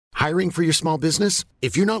Hiring for your small business?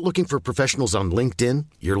 If you're not looking for professionals on LinkedIn,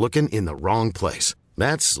 you're looking in the wrong place.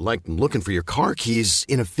 That's like looking for your car keys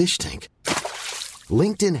in a fish tank.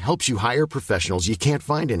 LinkedIn helps you hire professionals you can't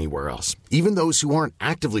find anywhere else, even those who aren't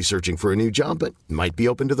actively searching for a new job but might be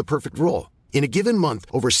open to the perfect role. In a given month,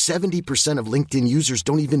 over 70% of LinkedIn users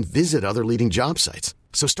don't even visit other leading job sites.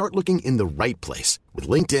 So start looking in the right place. With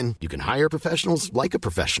LinkedIn, you can hire professionals like a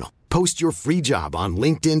professional. Post your free job on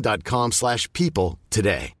linkedin.com/people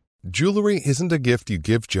today. Jewelry isn't a gift you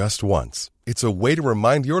give just once. It's a way to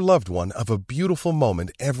remind your loved one of a beautiful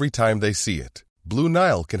moment every time they see it. Blue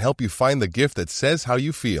Nile can help you find the gift that says how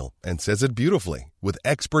you feel and says it beautifully, with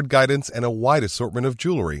expert guidance and a wide assortment of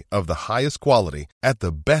jewelry of the highest quality at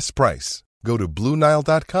the best price. Go to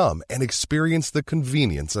BlueNile.com and experience the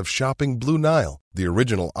convenience of shopping Blue Nile, the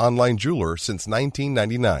original online jeweler since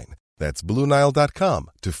 1999. That's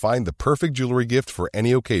BlueNile.com to find the perfect jewelry gift for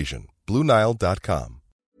any occasion. BlueNile.com.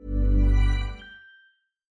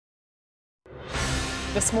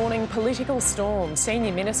 This morning, political storm.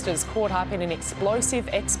 Senior ministers caught up in an explosive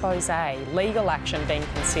expose. Legal action being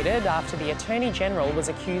considered after the Attorney-General was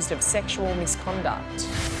accused of sexual misconduct.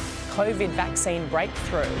 COVID vaccine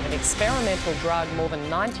breakthrough, an experimental drug more than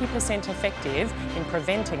 90% effective in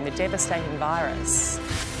preventing the devastating virus.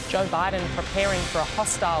 Joe Biden preparing for a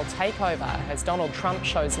hostile takeover as Donald Trump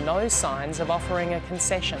shows no signs of offering a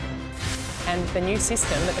concession. And the new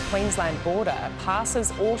system at the Queensland border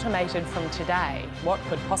passes automated from today. What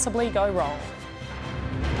could possibly go wrong?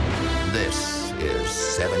 This is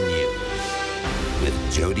 7 News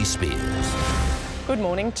with Jody Spears. Good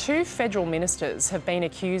morning. 2 federal ministers have been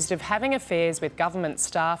accused of having affairs with government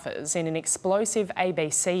staffers in an explosive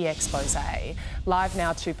ABC expose. Live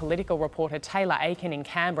now to political reporter Taylor Aiken in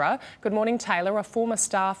Canberra. Good morning, Taylor. A former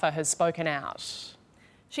staffer has spoken out.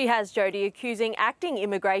 She has, Jody, accusing Acting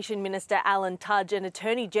Immigration Minister Alan Tudge and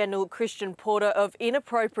Attorney General Christian Porter of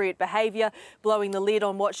inappropriate behaviour, blowing the lid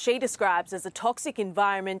on what she describes as a toxic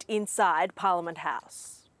environment inside Parliament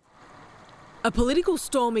House. A political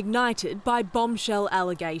storm ignited by bombshell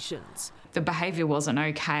allegations. The behaviour wasn't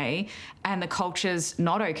okay and the culture's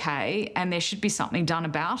not okay and there should be something done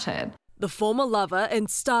about it. The former lover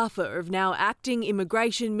and staffer of now Acting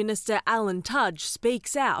Immigration Minister Alan Tudge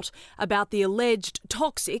speaks out about the alleged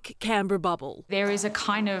toxic Canberra bubble. There is a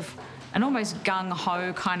kind of an almost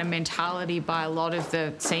gung-ho kind of mentality by a lot of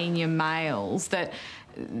the senior males that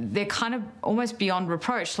they're kind of almost beyond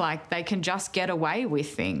reproach, like they can just get away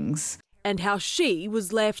with things. And how she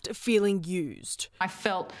was left feeling used. I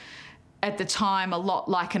felt at the time a lot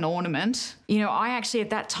like an ornament. You know, I actually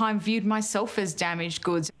at that time viewed myself as damaged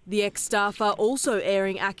goods. The ex-staffer also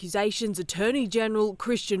airing accusations Attorney General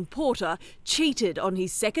Christian Porter cheated on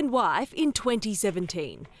his second wife in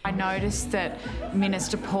 2017. I noticed that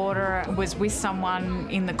Minister Porter was with someone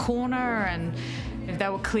in the corner and they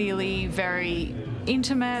were clearly very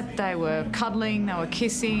intimate, they were cuddling, they were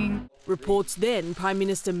kissing. Reports then Prime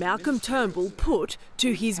Minister Malcolm Turnbull put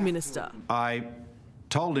to his minister. I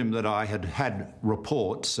told him that I had had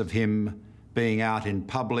reports of him being out in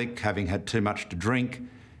public, having had too much to drink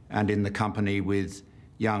and in the company with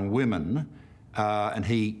young women, and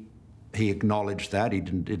he acknowledged that. He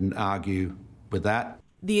didn't argue with that.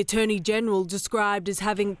 The Attorney-General described as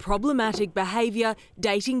having problematic behaviour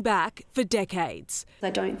dating back for decades. I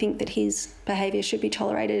don't think that his behaviour should be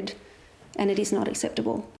tolerated and it is not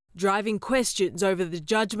acceptable. Driving questions over the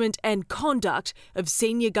judgment and conduct of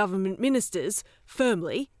senior government ministers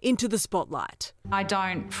firmly into the spotlight. I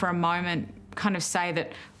don't for a moment kind of say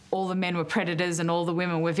that all the men were predators and all the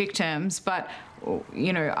women were victims, but,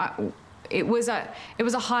 you know, it was a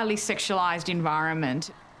highly sexualised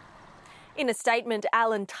environment. In a statement,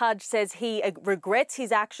 Alan Tudge says he regrets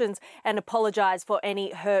his actions and apologised for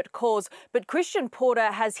any hurt caused. But Christian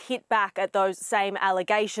Porter has hit back at those same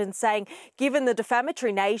allegations, saying, given the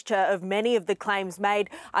defamatory nature of many of the claims made,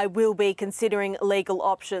 I will be considering legal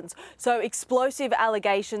options. So explosive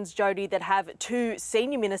allegations, Jody, that have 2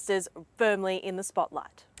 senior ministers firmly in the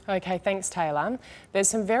spotlight. OK, thanks, Taylor. There's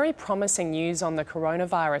some very promising news on the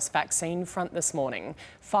coronavirus vaccine front this morning.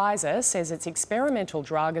 Pfizer says its experimental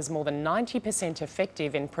drug is more than 90%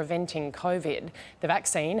 effective in preventing COVID. The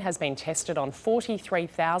vaccine has been tested on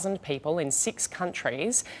 43,000 people in 6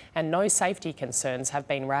 countries and no safety concerns have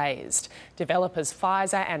been raised. Developers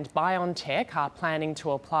Pfizer and BioNTech are planning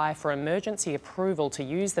to apply for emergency approval to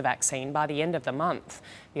use the vaccine by the end of the month.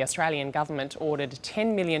 The Australian government ordered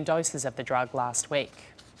 10 million doses of the drug last week.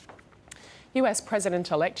 US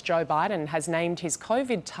President-elect Joe Biden has named his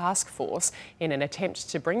COVID task force in an attempt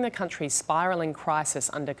to bring the country's spiralling crisis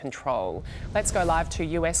under control. Let's go live to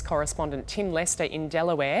US correspondent Tim Lester in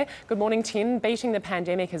Delaware. Good morning, Tim. Beating the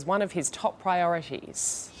pandemic is one of his top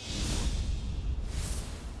priorities.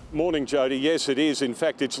 Morning, Jody. Yes, it is. In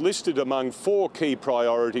fact, it's listed among 4 key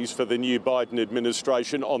priorities for the new Biden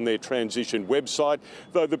administration on their transition website,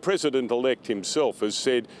 though the President-elect himself has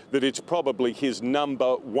said that it's probably his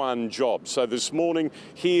number 1 job. So this morning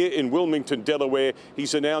here in Wilmington, Delaware,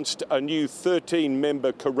 he's announced a new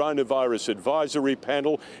 13-member coronavirus advisory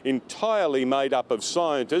panel entirely made up of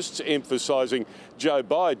scientists, emphasising Joe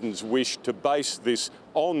Biden's wish to base this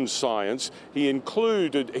on science. He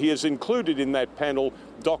has included in that panel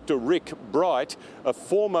Dr. Rick Bright, a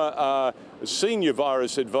former senior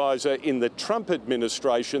virus advisor in the Trump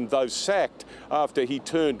administration, though sacked after he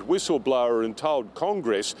turned whistleblower and told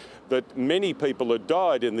Congress that many people had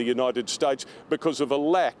died in the United States because of a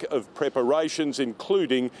lack of preparations,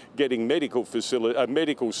 including getting medical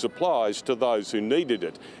supplies to those who needed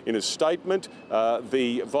it. In a statement,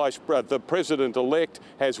 the President-elect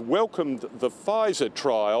has welcomed the Pfizer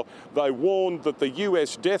trial. They warned that the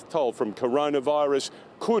US death toll from coronavirus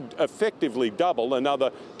could effectively double.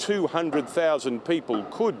 Another 200,000 people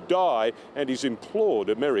could die, and he's implored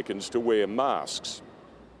Americans to wear masks.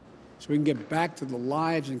 So we can get back to the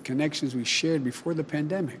lives and connections we shared before the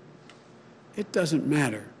pandemic. It doesn't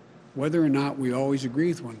matter whether or not we always agree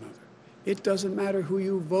with one another. It doesn't matter who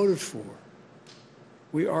you voted for.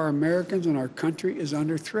 We are Americans, and our country is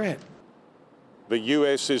under threat. The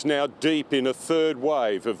US is now deep in a 3rd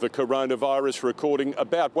wave of the coronavirus, recording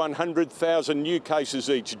about 100,000 new cases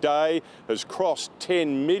each day, has crossed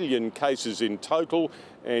 10 million cases in total,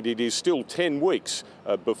 and it is still 10 weeks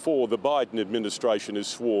before the Biden administration is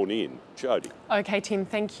sworn in. Jody. OK, Tim,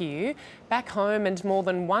 thank you. Back home, and more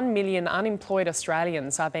than 1 million unemployed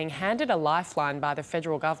Australians are being handed a lifeline by the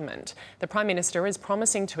federal government. The Prime Minister is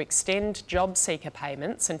promising to extend job seeker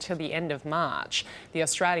payments until the end of March. The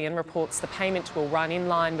Australian reports the payment will run in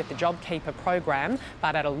line with the JobKeeper program,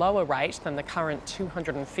 but at a lower rate than the current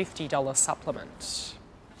 $250 supplement.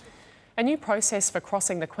 A new process for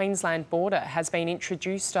crossing the Queensland border has been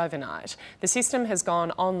introduced overnight. The system has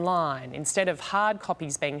gone online. Instead of hard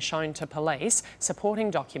copies being shown to police,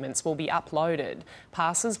 supporting documents will be uploaded.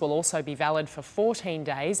 Passes will also be valid for 14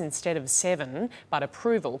 days instead of 7, but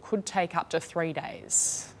approval could take up to 3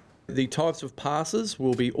 days. The types of passes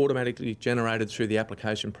will be automatically generated through the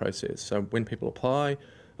application process. So when people apply,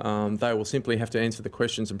 they will simply have to answer the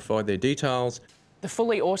questions and provide their details. The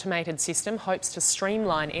fully automated system hopes to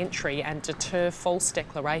streamline entry and deter false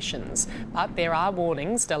declarations, but there are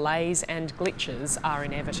warnings delays and glitches are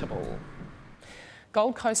inevitable.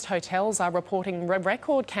 Gold Coast hotels are reporting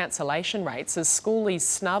record cancellation rates as schoolies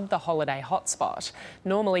snub the holiday hotspot.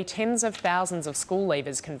 Normally, tens of thousands of school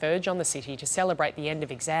leavers converge on the city to celebrate the end of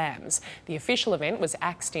exams. The official event was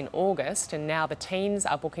axed in August, and now the teens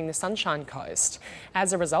are booking the Sunshine Coast.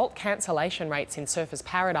 As a result, cancellation rates in Surfers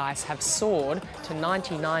Paradise have soared to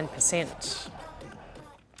 99%.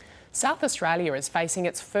 South Australia is facing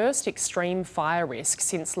its first extreme fire risk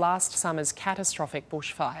since last summer's catastrophic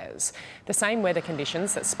bushfires. The same weather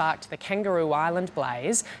conditions that sparked the Kangaroo Island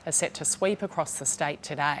blaze are set to sweep across the state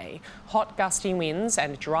today. Hot, gusty winds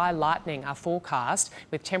and dry lightning are forecast,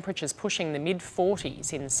 with temperatures pushing the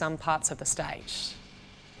mid-40s in some parts of the state.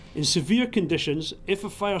 In severe conditions, if a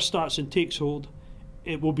fire starts and takes hold,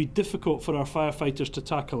 it will be difficult for our firefighters to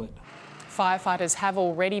tackle it. Firefighters have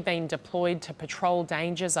already been deployed to patrol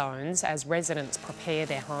danger zones as residents prepare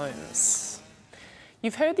their homes.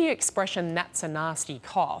 You've heard the expression, "that's a nasty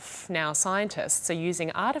cough." Now, scientists are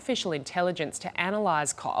using artificial intelligence to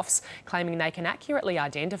analyse coughs, claiming they can accurately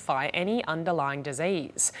identify any underlying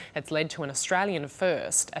disease. It's led to an Australian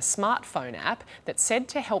first, a smartphone app that's said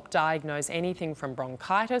to help diagnose anything from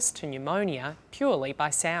bronchitis to pneumonia purely by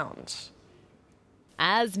sound.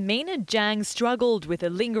 As Mina Jang struggled with a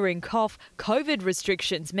lingering cough, COVID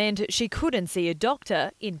restrictions meant she couldn't see a doctor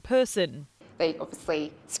in person. They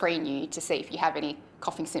obviously screen you to see if you have any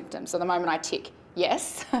coughing symptoms. So the moment I tick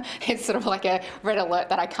yes, it's sort of like a red alert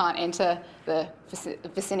that I can't enter the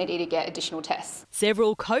vicinity to get additional tests.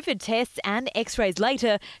 Several COVID tests and x-rays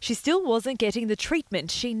later, she still wasn't getting the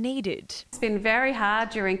treatment she needed. It's been very hard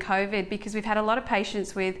during COVID because we've had a lot of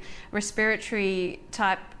patients with respiratory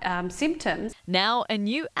type symptoms. Now a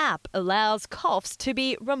new app allows coughs to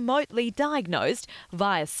be remotely diagnosed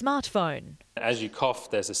via smartphone. As you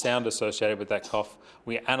cough, there's a sound associated with that cough.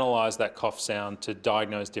 We analyse that cough sound to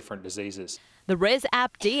diagnose different diseases. The Res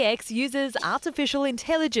App DX uses artificial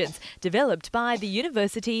intelligence developed by the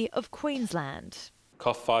University of Queensland.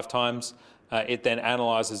 Cough 5 times, It then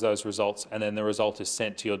analyses those results, and then the result is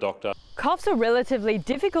sent to your doctor. Coughs are relatively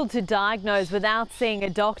difficult to diagnose without seeing a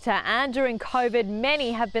doctor, and during COVID,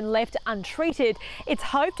 many have been left untreated. It's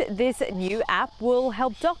hoped this new app will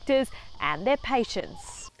help doctors and their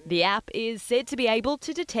patients. The app is said to be able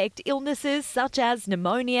to detect illnesses such as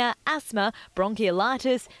pneumonia, asthma,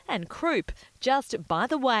 bronchiolitis and croup, just by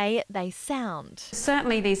the way they sound.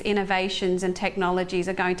 Certainly these innovations and technologies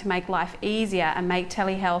are going to make life easier and make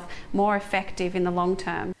telehealth more effective in the long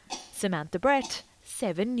term. Samantha Brett,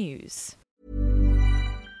 7 News.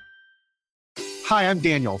 Hi, I'm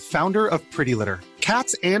Daniel, founder of Pretty Litter.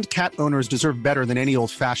 Cats and cat owners deserve better than any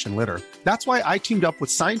old-fashioned litter. That's why I teamed up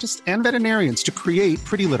with scientists and veterinarians to create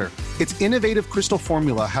Pretty Litter. Its innovative crystal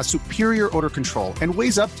formula has superior odor control and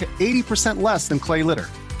weighs up to 80% less than clay litter.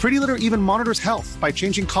 Pretty Litter even monitors health by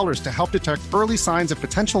changing colors to help detect early signs of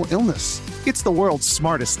potential illness. It's the world's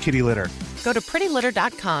smartest kitty litter. Go to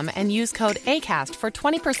prettylitter.com and use code ACAST for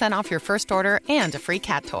 20% off your first order and a free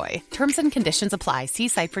cat toy. Terms and conditions apply. See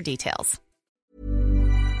site for details.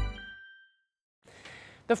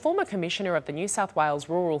 The former Commissioner of the New South Wales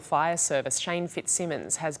Rural Fire Service, Shane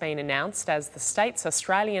Fitzsimmons, has been announced as the state's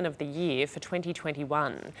Australian of the Year for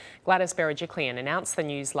 2021. Gladys Berejiklian announced the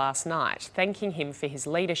news last night, thanking him for his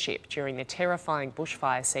leadership during the terrifying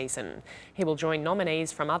bushfire season. He will join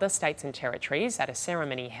nominees from other states and territories at a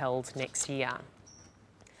ceremony held next year.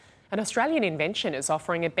 An Australian invention is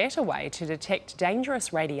offering a better way to detect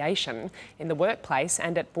dangerous radiation in the workplace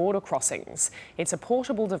and at border crossings. It's a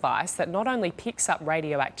portable device that not only picks up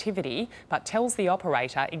radioactivity, but tells the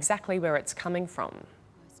operator exactly where it's coming from.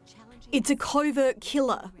 It's a covert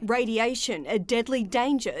killer, radiation, a deadly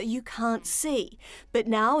danger you can't see. But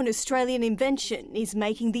now an Australian invention is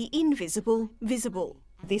making the invisible visible.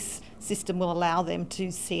 This system will allow them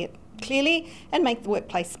to see it clearly and make the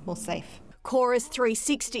workplace more safe. Chorus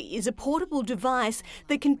 360 is a portable device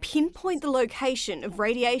that can pinpoint the location of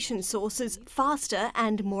radiation sources faster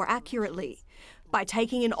and more accurately. By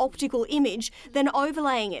taking an optical image, then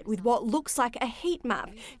overlaying it with what looks like a heat map,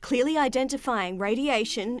 clearly identifying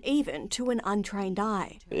radiation even to an untrained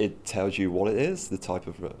eye. It tells you what it is, the type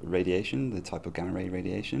of radiation, the type of gamma ray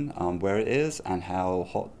radiation, where it is and how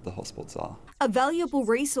hot the hotspots are. A valuable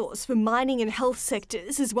resource for mining and health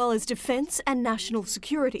sectors as well as defence and national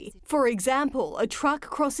security. For example, a truck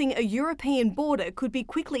crossing a European border could be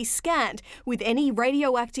quickly scanned with any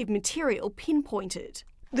radioactive material pinpointed.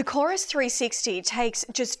 The Chorus 360 takes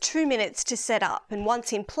just 2 minutes to set up and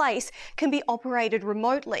once in place can be operated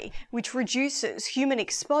remotely, which reduces human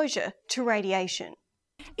exposure to radiation.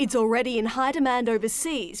 It's already in high demand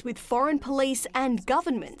overseas, with foreign police and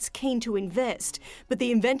governments keen to invest. But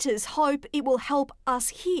the inventors hope it will help us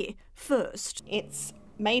here first. It's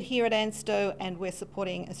made here at ANSTO and we're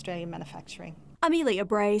supporting Australian manufacturing. Amelia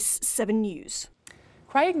Brace, 7 News.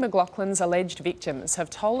 Craig McLaughlin's alleged victims have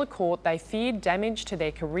told a court they feared damage to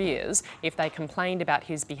their careers if they complained about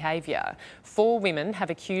his behaviour. 4 women have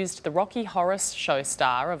accused the Rocky Horror Show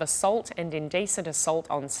star of assault and indecent assault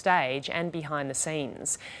on stage and behind the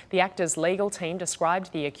scenes. The actor's legal team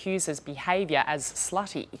described the accuser's behaviour as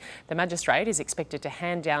slutty. The magistrate is expected to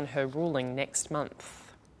hand down her ruling next month.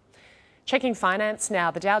 Checking finance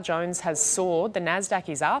now, the Dow Jones has soared, the Nasdaq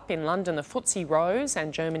is up, in London the FTSE rose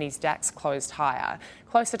and Germany's DAX closed higher.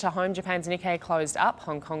 Closer to home, Japan's Nikkei closed up,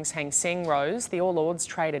 Hong Kong's Hang Seng rose, the All Ords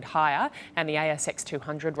traded higher and the ASX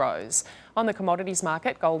 200 rose. On the commodities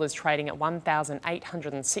market, gold is trading at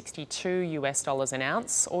 $1,862 an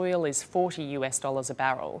ounce, oil is $40 a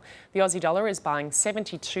barrel. The Aussie dollar is buying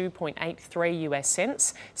 72.83 US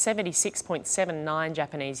cents, 76.79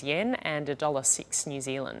 Japanese yen and $1.06 New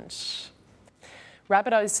Zealand.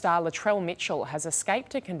 Rabbitohs star Latrell Mitchell has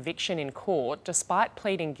escaped a conviction in court despite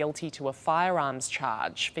pleading guilty to a firearms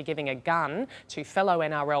charge for giving a gun to fellow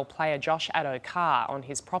NRL player Josh Addo-Carr on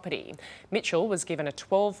his property. Mitchell was given a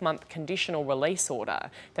 12-month conditional release order,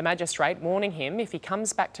 the magistrate warning him if he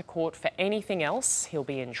comes back to court for anything else, he'll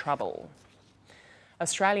be in trouble.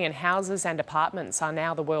 Australian houses and apartments are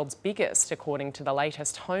now the world's biggest, according to the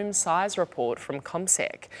latest home size report from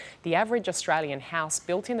CommSec. The average Australian house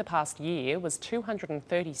built in the past year was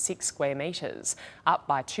 236 square metres, up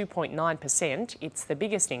by 2.9%. It's the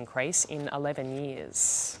biggest increase in 11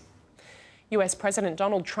 years. US President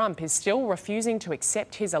Donald Trump is still refusing to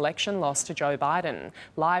accept his election loss to Joe Biden.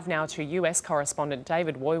 Live now to US correspondent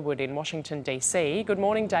David Woiwod in Washington, D.C. Good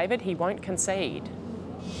morning, David. He won't concede.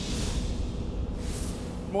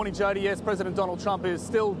 Morning, Jody. Yes, President Donald Trump is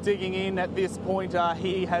still digging in at this point.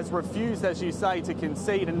 He has refused, as you say, to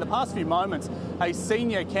concede. And in the past few moments, a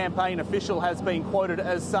senior campaign official has been quoted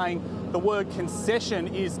as saying the word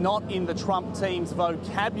concession is not in the Trump team's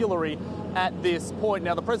vocabulary at this point.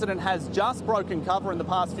 Now, the president has just broken cover in the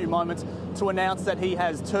past few moments to announce that he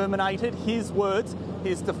has terminated, his words,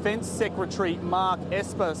 his Defence Secretary Mark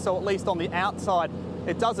Esper. So at least on the outside,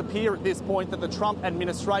 it does appear at this point that the Trump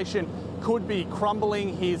administration could be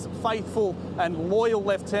crumbling. His faithful and loyal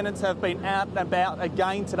lieutenants have been out and about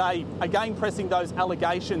again today, again pressing those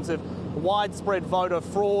allegations of widespread voter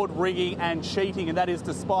fraud, rigging and cheating, and that is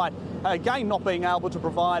despite, again, not being able to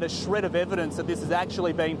provide a shred of evidence that this has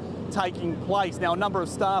actually been taking place. Now, a number of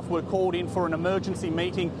staff were called in for an emergency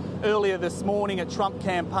meeting earlier this morning at Trump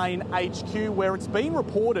Campaign HQ, where it's been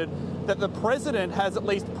reported that the president has at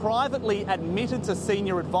least privately admitted to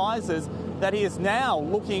senior advisors that he is now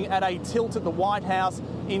looking at a tilt at the White House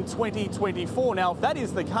in 2024. Now, if that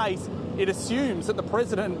is the case, it assumes that the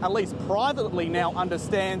president, at least privately now,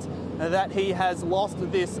 understands that he has lost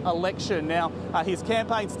this election. Now, his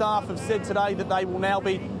campaign staff have said today that they will now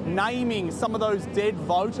be naming some of those dead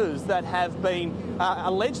voters that have been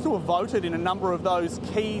alleged to have voted in a number of those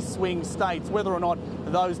key swing states. Whether or not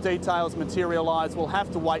those details materialise, we'll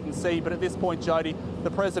have to wait and see. But at this point, Jody,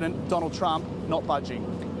 the president, Donald Trump, not budging.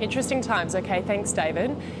 Interesting times. OK, thanks,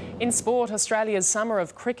 David. In sport, Australia's summer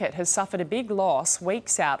of cricket has suffered a big loss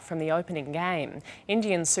weeks out from the opening game.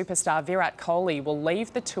 Indian superstar Virat Kohli will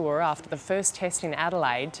leave the tour after the first test in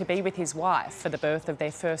Adelaide to be with his wife for the birth of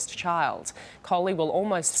their first child. Kohli will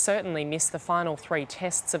almost certainly miss the final 3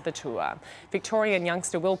 tests of the tour. Victorian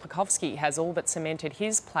youngster Will Pucovski has all but cemented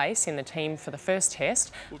his place in the team for the first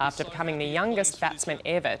test after becoming the youngest batsman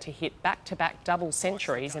ever to hit back-to-back double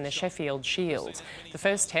centuries in the Sheffield Shield. The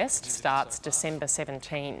first test starts December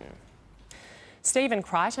 17. Stephen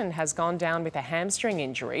Crichton has gone down with a hamstring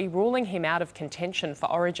injury, ruling him out of contention for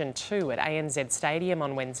Origin 2 at ANZ Stadium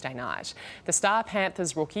on Wednesday night. The Star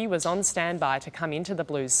Panthers rookie was on standby to come into the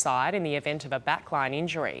Blues side in the event of a backline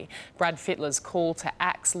injury. Brad Fittler's call to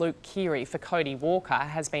axe Luke Keary for Cody Walker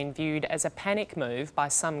has been viewed as a panic move by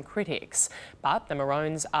some critics, but the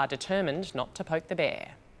Maroons are determined not to poke the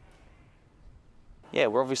bear. Yeah,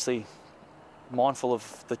 we're obviously mindful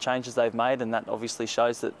of the changes they've made, and that obviously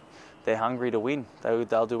shows that they're hungry to win.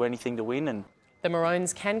 They'll do anything to win. And the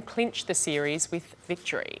Maroons can clinch the series with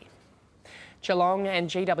victory. Geelong and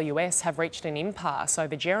GWS have reached an impasse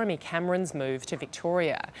over Jeremy Cameron's move to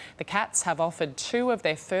Victoria. The Cats have offered 2 of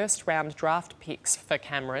their first-round draft picks for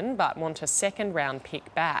Cameron, but want a second-round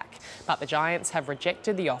pick back. But the Giants have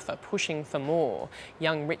rejected the offer, pushing for more.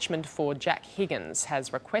 Young Richmond forward Jack Higgins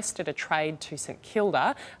has requested a trade to St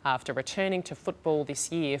Kilda after returning to football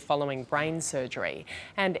this year following brain surgery.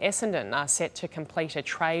 And Essendon are set to complete a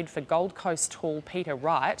trade for Gold Coast tall Peter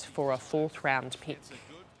Wright for a 4th-round pick.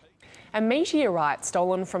 A meteorite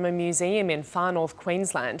stolen from a museum in far north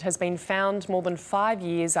Queensland has been found more than 5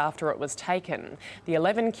 years after it was taken. The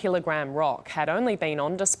 11-kilogram rock had only been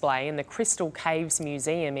on display in the Crystal Caves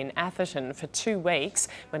Museum in Atherton for 2 weeks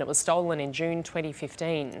when it was stolen in June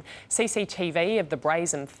 2015. CCTV of the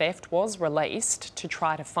brazen theft was released to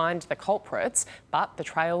try to find the culprits, but the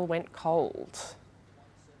trail went cold.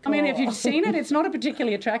 I mean, if you've seen it, it's not a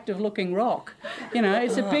particularly attractive looking rock. You know,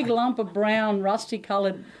 it's a big lump of brown, rusty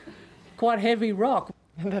coloured, quite heavy rock.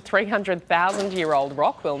 The 300,000-year-old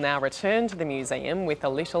rock will now return to the museum with a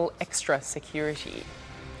little extra security.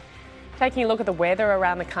 Taking a look at the weather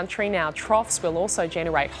around the country now, troughs will also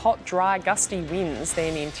generate hot, dry, gusty winds,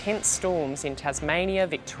 then intense storms in Tasmania,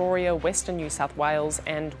 Victoria, Western New South Wales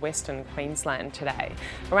and Western Queensland today.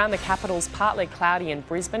 Around the capitals, partly cloudy in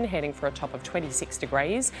Brisbane, heading for a top of 26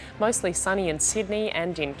 degrees. Mostly sunny in Sydney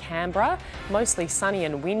and in Canberra. Mostly sunny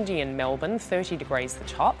and windy in Melbourne, 30 degrees the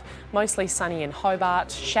top. Mostly sunny in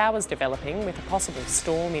Hobart. Showers developing with a possible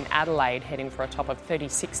storm in Adelaide, heading for a top of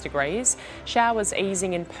 36 degrees. Showers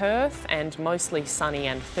easing in Perth and mostly sunny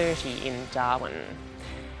and 30 in Darwin.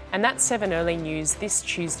 And that's 7 Early News this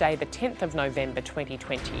Tuesday, the 10th of November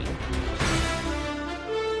 2020.